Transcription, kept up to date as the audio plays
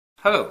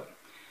Hello.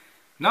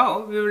 Now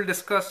we will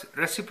discuss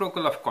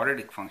reciprocal of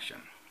quadratic function.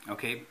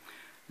 Okay.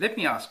 Let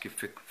me ask you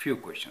a few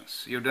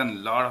questions. You've done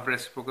a lot of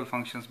reciprocal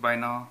functions by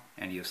now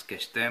and you've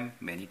sketched them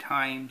many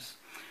times.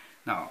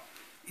 Now,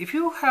 if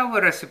you have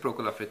a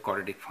reciprocal of a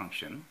quadratic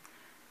function,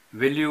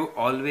 will you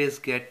always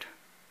get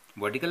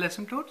vertical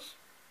asymptotes?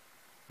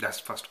 That's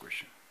the first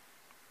question.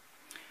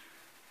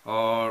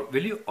 Or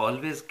will you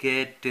always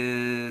get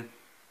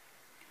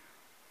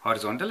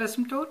horizontal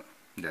asymptote?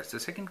 That's the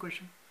second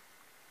question.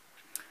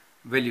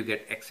 Will you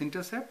get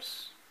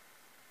x-intercepts,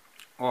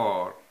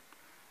 or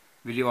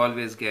will you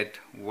always get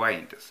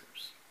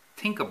y-intercepts?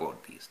 Think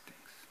about these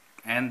things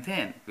and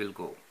then we'll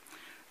go.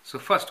 So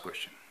first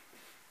question,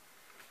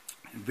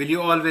 will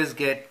you always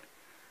get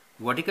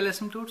vertical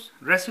asymptotes?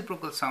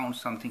 Reciprocal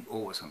sounds something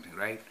over something,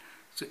 right?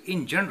 So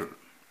in general,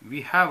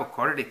 we have a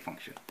quadratic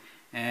function,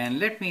 and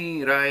let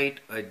me write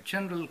a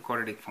general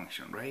quadratic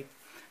function, right?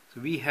 So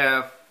we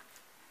have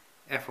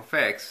f of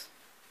x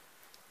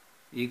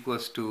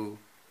equals to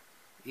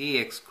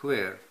ax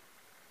square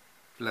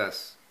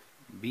plus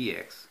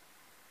bx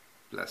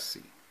plus c.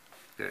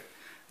 Correct.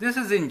 This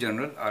is in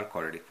general our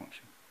quadratic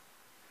function.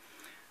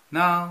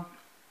 Now,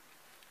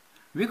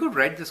 we could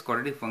write this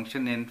quadratic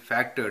function in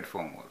factored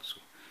form also.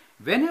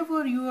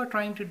 Whenever you are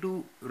trying to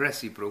do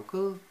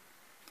reciprocal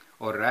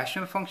or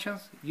rational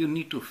functions, you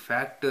need to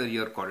factor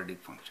your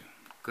quadratic function.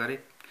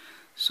 Correct?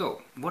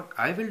 So, what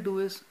I will do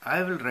is,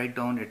 I will write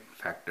down it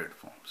factored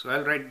form. So,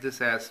 I'll write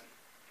this as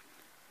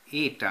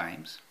a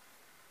times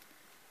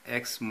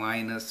x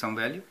minus some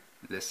value,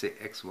 let's say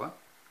x1,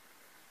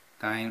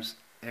 times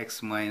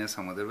x minus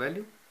some other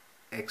value,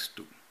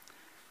 x2,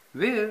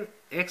 where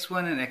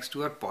x1 and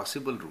x2 are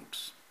possible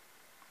roots.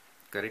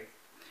 Correct?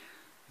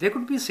 They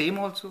could be same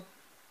also.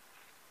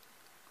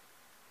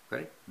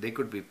 Correct? They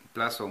could be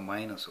plus or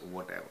minus or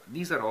whatever.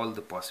 These are all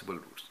the possible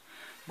roots.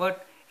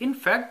 But in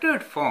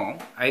factored form,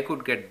 I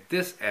could get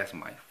this as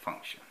my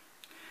function.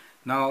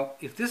 Now,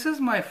 if this is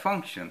my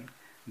function,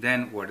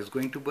 then what is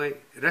going to be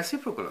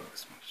reciprocal of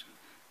this function?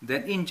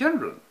 Then in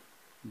general,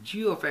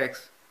 g of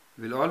x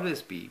will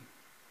always be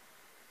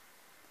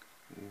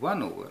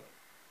 1 over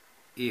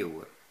a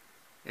over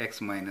x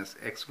minus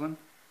x1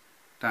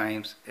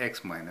 times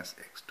x minus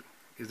x2.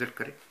 Is that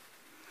correct?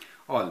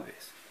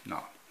 Always.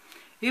 Now,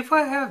 if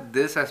I have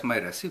this as my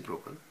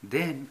reciprocal,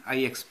 then I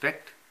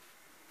expect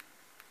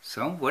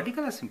some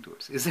vertical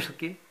asymptotes. Is it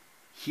okay?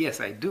 Yes,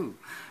 I do.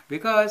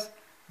 Because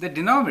the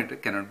denominator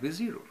cannot be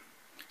 0.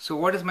 So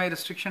what is my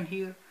restriction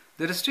here?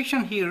 The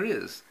restriction here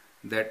is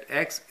that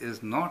x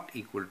is not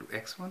equal to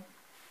x1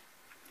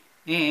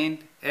 and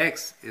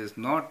x is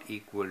not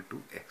equal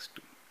to x2.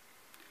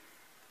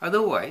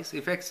 Otherwise,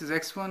 if x is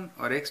x1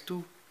 or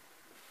x2,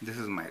 this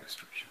is my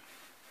restriction.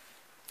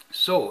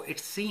 So it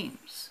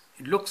seems,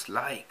 it looks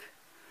like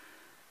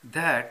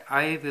that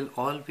I will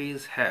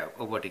always have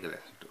a vertical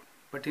asymptote.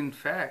 But in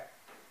fact,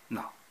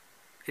 no,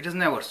 it is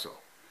never so.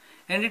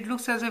 And it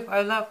looks as if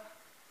I'll have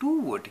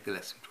two vertical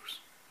asymptotes.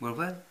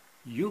 Well,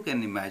 you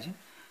can imagine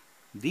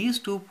these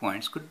 2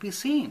 points could be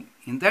same.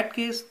 In that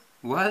case,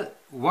 well,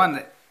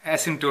 one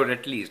asymptote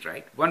at least,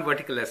 right? One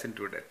vertical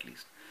asymptote at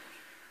least.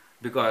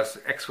 Because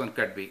x1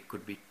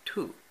 could be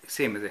 2,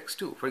 same as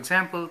x2. For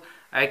example,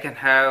 I can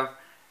have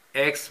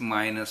x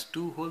minus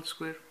 2 whole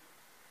square.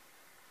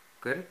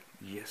 Correct?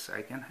 Yes,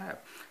 I can have.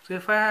 So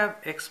if I have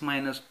x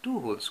minus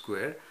 2 whole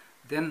square,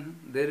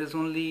 then there is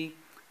only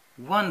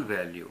one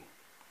value.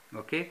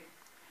 Okay?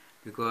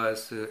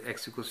 Because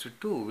x equals to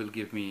 2 will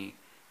give me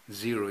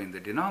 0 in the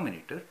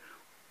denominator.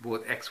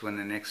 Both x1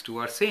 and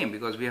x2 are same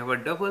because we have a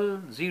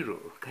double 0,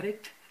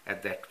 correct,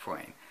 at that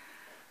point.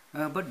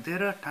 But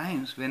there are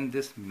times when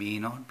this may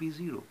not be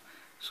 0.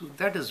 So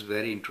that is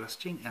very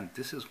interesting, and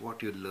this is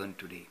what you learn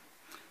today.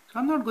 So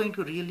I'm not going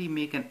to really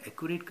make an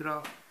accurate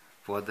graph.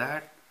 For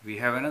that, we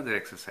have another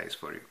exercise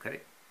for you,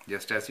 correct?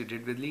 Just as you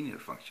did with linear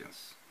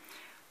functions.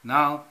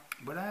 Now,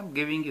 but I'm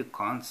giving you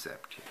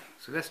concept here.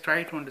 So let's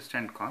try to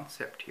understand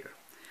concept here.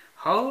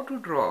 How to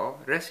draw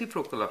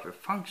reciprocal of a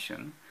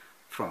function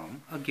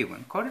from a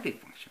given quadratic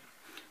function.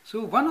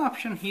 So one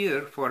option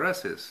here for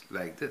us is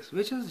like this,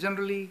 which is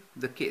generally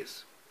the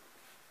case.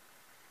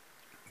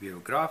 We have a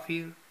graph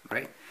here,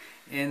 right?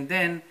 And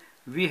then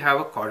we have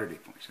a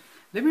quadratic function.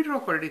 Let me draw a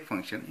quadratic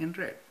function in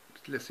red.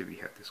 Let's say we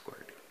have this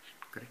quadratic function,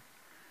 correct?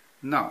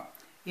 Now,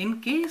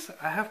 in case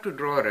I have to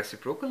draw a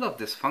reciprocal of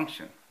this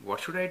function, what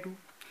should I do?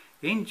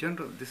 In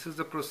general, this is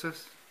the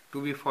process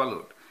to be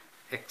followed.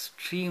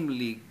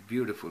 Extremely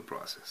beautiful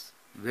process.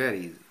 Very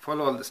easy.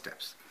 Follow all the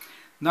steps.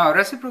 Now,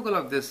 reciprocal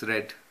of this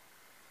red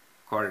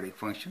quadratic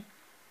function,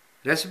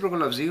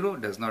 reciprocal of 0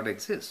 does not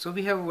exist. So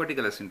we have a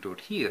vertical asymptote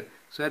here.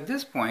 So at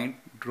this point,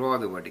 draw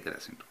the vertical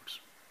asymptotes.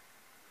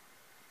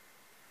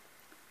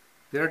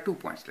 There are 2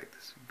 points like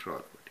this. Draw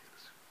the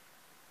verticals.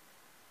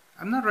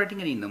 I'm not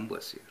writing any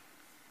numbers here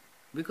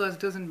because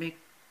it doesn't make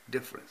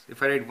difference.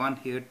 If I write 1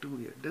 here, 2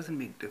 here, it doesn't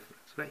make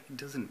difference, right? It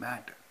doesn't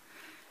matter.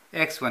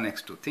 x1,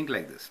 x2, think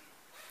like this.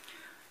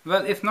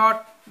 Well, if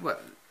not, well,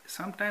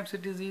 sometimes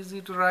it is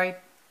easy to write,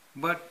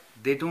 but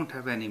they don't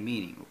have any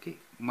meaning, okay?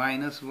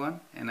 minus 1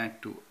 and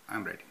at 2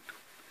 I'm writing 2.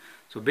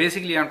 So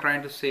basically I'm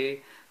trying to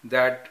say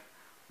that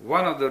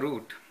one of the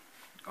root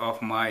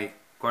of my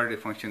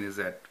quadratic function is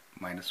at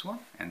minus 1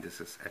 and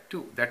this is at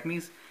 2. That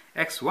means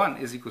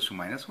x1 is equals to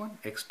minus 1,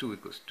 x2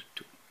 equals to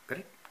 2,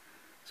 correct?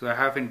 So I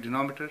have in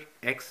denominator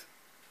x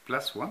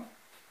plus 1.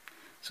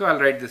 So I'll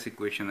write this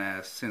equation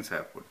as, since I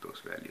have put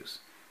those values,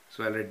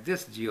 so I'll write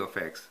this g of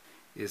x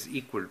is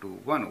equal to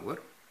 1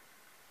 over,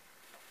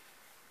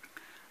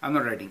 I'm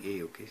not writing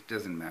a, okay, it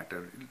doesn't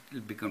matter,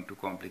 it'll become too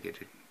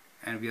complicated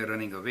and we are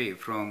running away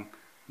from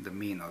the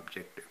main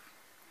objective.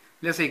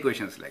 Let's say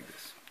equations like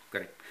this,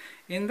 correct?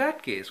 In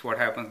that case, what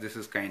happens, this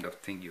is kind of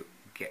thing you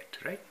get,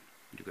 right?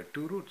 You got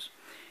two roots.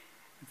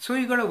 So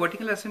you got a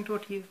vertical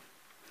asymptote here.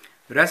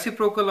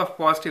 Reciprocal of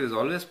positive is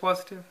always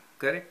positive,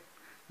 correct?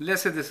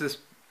 Let's say this is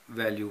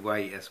value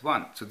y as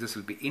 1, so this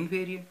will be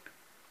invariant,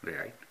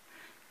 right?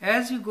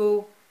 As you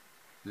go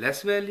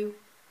less value,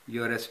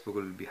 your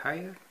reciprocal will be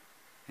higher,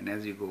 and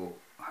as you go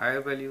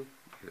higher value,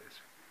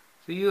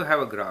 so you have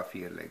a graph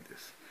here like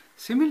this.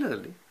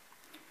 Similarly,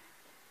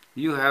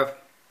 you have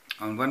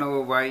on 1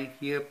 over y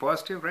here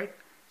positive, right?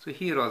 So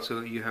here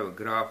also you have a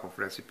graph of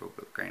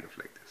reciprocal kind of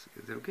like this.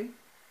 Is that okay?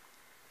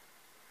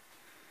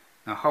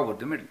 Now how about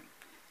the middle?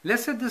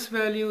 Let's say this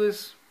value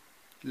is,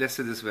 let's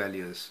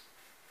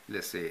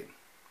say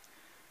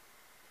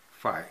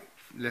 5.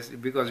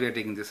 Because we are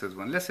taking this as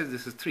 1, let's say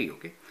this is 3,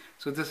 okay?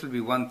 So this will be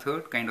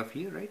 1/3 kind of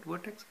here, right,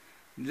 vertex?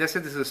 Let's say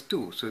this is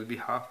 2, so it will be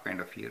half kind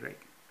of here, right?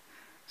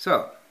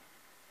 So,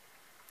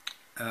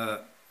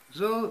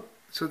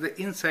 so the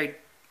inside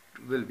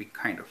will be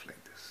kind of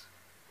like this.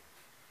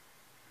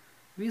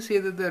 We say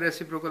that the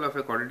reciprocal of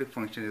a quadratic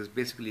function is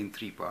basically in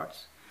 3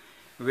 parts,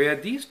 where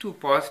these two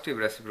positive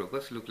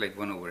reciprocals look like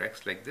 1 over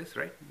x like this,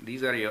 right?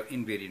 These are your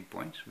invariant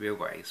points where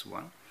y is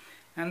 1,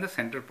 and the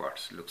center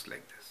parts looks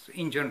like this. So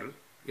in general,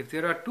 if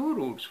there are 2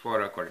 roots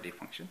for a quadratic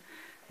function,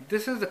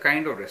 this is the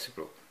kind of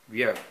reciprocal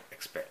we are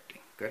expecting,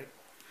 correct?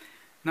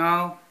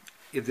 Now,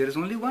 if there is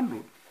only 1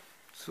 root,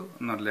 so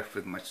I'm not left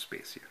with much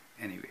space here.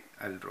 Anyway,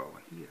 I'll draw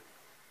one here.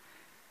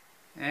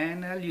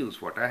 And I'll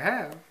use what I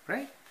have,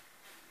 right?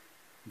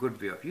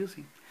 Good way of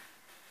using.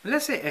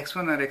 Let's say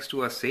x1 and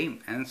x2 are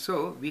same, and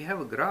so we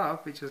have a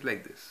graph which is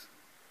like this.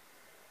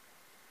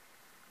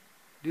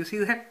 Do you see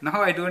that?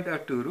 Now I don't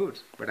have 2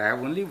 roots, but I have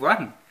only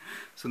 1.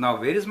 So now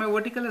where is my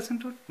vertical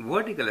asymptote?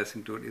 Vertical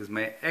asymptote is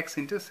my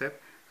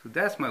x-intercept, so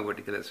that's my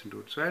vertical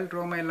asymptote. So I'll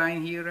draw my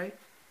line here, right?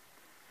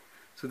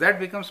 So that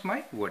becomes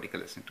my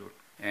vertical asymptote.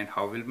 And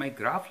how will my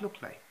graph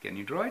look like? Can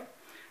you draw it?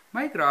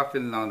 My graph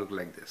will now look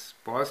like this.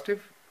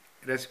 Positive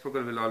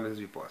reciprocal will always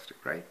be positive,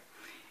 right?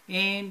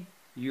 And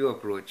you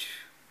approach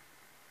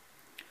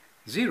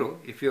 0.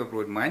 If you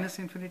approach minus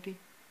infinity,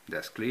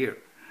 that's clear,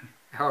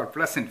 or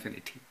plus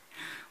infinity.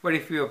 But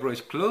if you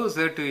approach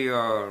closer to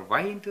your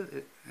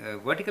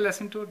vertical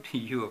asymptote,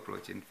 you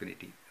approach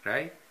infinity,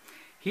 right?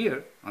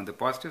 Here, on the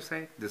positive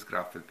side, this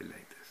graph will be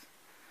like this.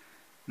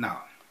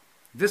 Now,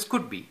 this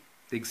could be,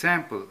 the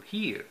example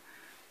here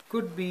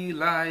could be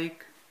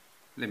like,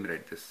 let me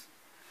write this.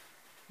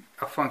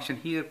 A function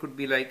here could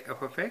be like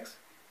f of x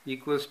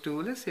equals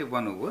to, let's say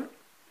 1 over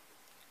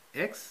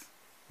x,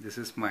 this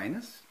is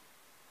minus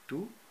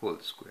 2 whole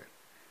square.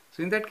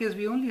 So in that case,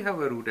 we only have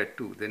a root at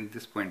 2, then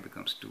this point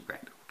becomes 2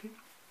 kind of, okay?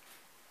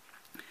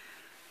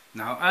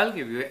 Now I'll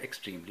give you an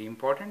extremely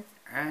important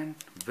and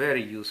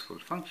very useful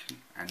function,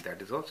 and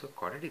that is also a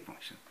quadratic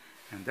function.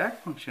 And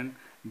that function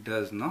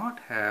does not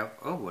have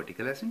a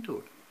vertical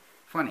asymptote.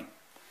 Funny.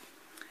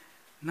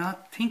 Now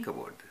think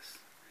about this.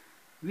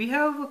 We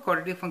have a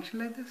quadratic function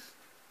like this.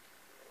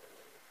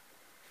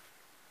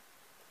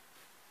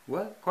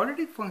 Well,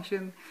 quadratic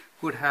function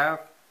could have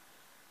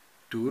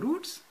 2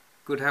 roots,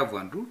 could have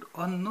 1 root,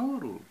 or no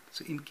root.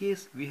 So in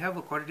case we have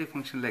a quadratic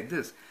function like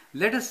this,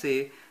 let us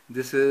say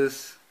this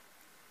is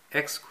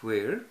x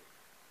squared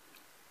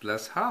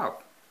plus half.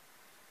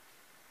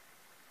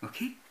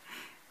 Okay,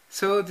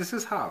 so this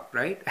is half,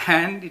 right?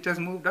 And it has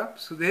moved up,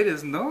 so there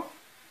is no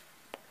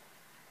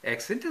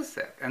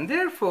x-intercept, and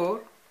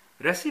therefore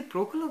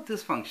reciprocal of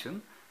this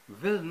function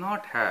will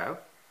not have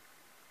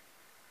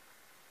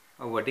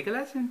a vertical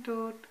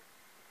asymptote,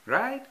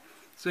 right?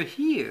 So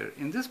here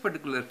in this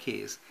particular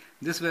case,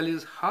 this value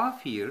is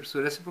half here,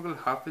 so reciprocal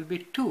half will be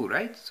 2,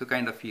 right? So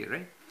kind of here,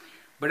 right?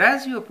 But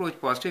as you approach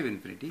positive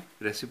infinity,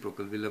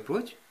 reciprocal will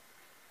approach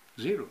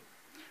 0,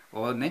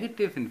 or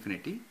negative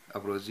infinity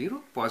approach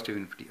 0, positive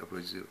infinity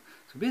approach 0.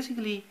 So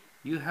basically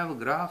you have a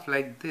graph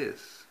like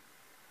this.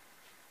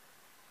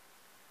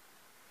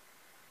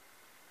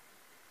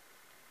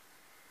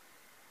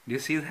 Do you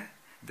see that?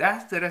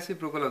 That's the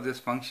reciprocal of this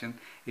function.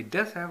 It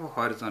does have a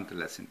horizontal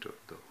asymptote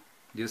though.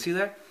 Do you see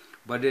that?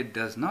 But it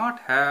does not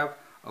have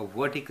a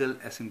vertical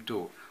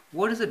asymptote.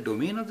 What is the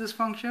domain of this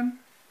function?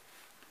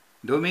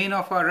 Domain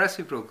of our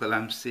reciprocal,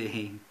 I'm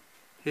saying,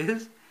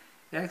 is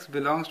x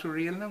belongs to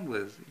real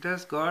numbers. It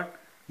has got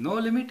no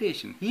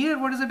limitation. Here,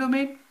 what is the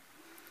domain?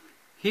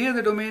 Here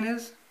the domain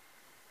is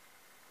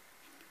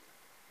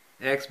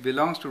x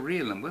belongs to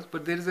real numbers,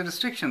 but there is a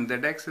restriction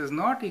that x is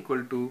not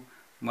equal to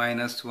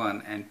minus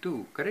 1 and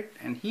 2, correct?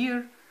 And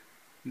here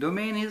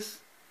domain is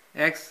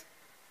x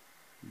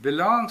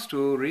belongs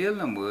to real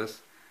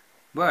numbers,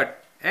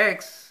 but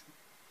x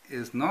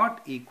is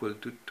not equal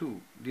to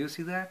 2. Do you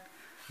see that?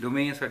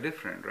 Domains are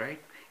different,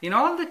 right? In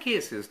all the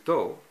cases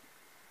though,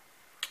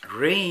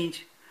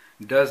 range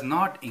does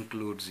not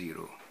include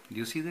 0. Do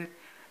you see that?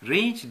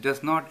 Range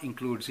does not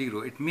include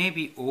 0. It may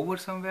be over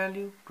some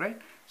value, right?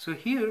 So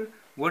here,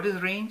 what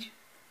is range?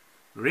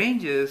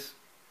 Range is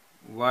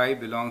y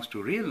belongs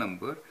to real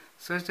number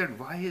such that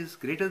y is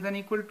greater than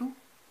equal to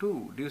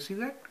 2. Do you see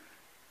that?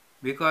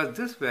 Because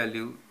this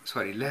value,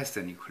 sorry, less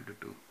than equal to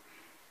 2.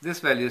 This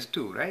value is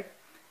 2, right?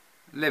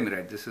 Let me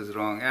write, this is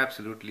wrong,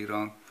 absolutely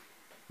wrong.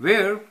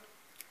 Where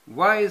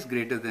y is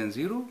greater than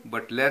 0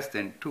 but less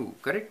than 2,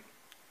 correct?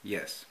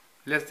 Yes,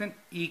 less than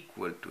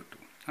equal to 2.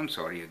 I'm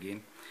sorry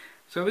again.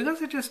 So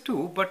because it is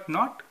 2 but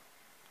not,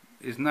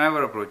 is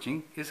never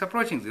approaching, is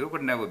approaching 0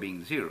 but never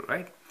being 0,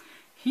 right?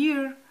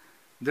 Here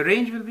the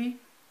range will be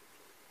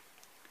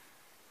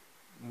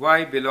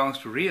y belongs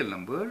to real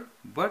number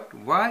but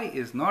y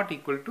is not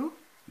equal to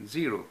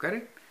 0,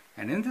 correct?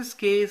 And in this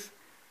case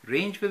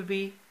range will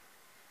be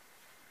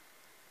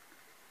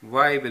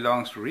y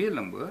belongs to real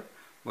number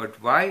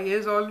but y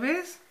is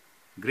always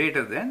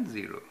greater than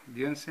 0. Do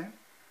you understand?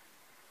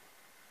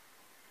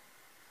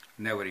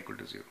 Never equal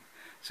to 0.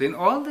 So in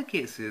all the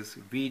cases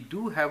we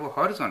do have a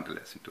horizontal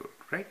asymptote,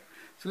 right?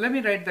 So let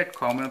me write that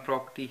common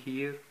property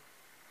here.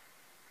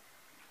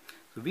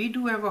 So we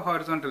do have a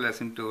horizontal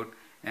asymptote,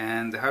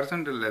 and the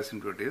horizontal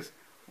asymptote is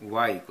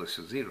y equals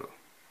to 0.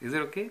 Is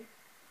it okay?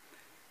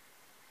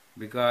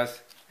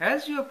 Because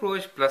as you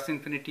approach plus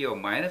infinity or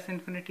minus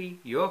infinity,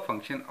 your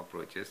function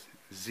approaches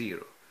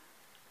 0.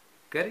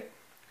 Correct?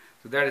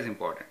 So that is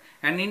important.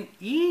 And in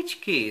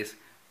each case,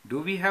 do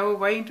we have a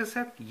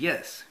y-intercept?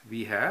 Yes,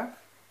 we have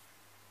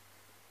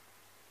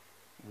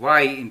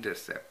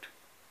y-intercept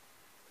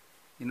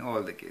in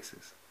all the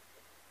cases.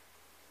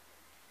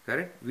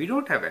 Correct? We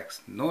don't have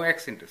x, no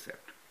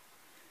x-intercept.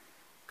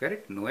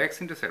 Correct? No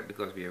x-intercept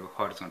because we have a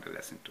horizontal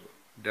asymptote.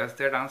 Does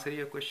that answer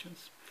your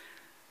questions?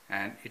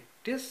 And it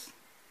is,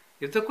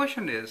 if the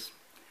question is,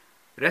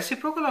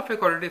 reciprocal of a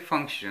quadratic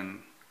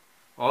function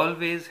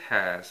always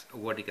has a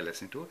vertical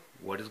asymptote,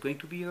 what is going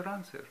to be your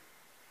answer?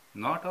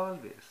 Not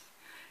always.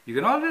 You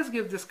can always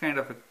give this kind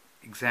of an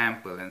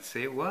example and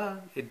say,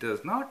 well, it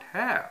does not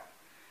have.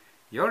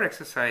 Your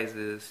exercise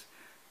is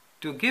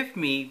to give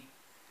me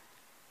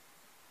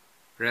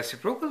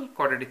reciprocal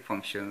quadratic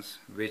functions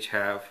which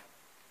have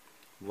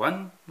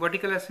one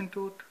vertical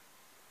asymptote,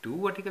 two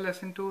vertical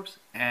asymptotes,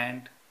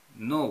 and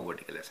no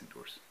vertical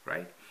asymptotes,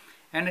 right?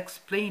 And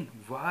explain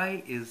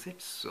why is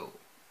it so.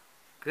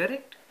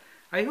 Correct?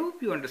 I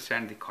hope you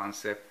understand the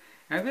concept,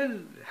 and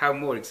we'll have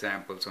more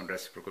examples on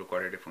reciprocal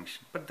quadratic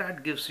function, but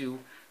that gives you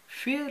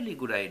fairly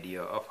good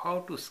idea of how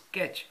to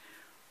sketch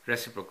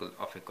reciprocal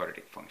of a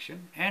quadratic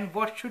function and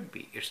what should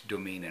be its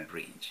domain and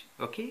range.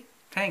 Okay?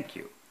 Thank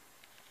you.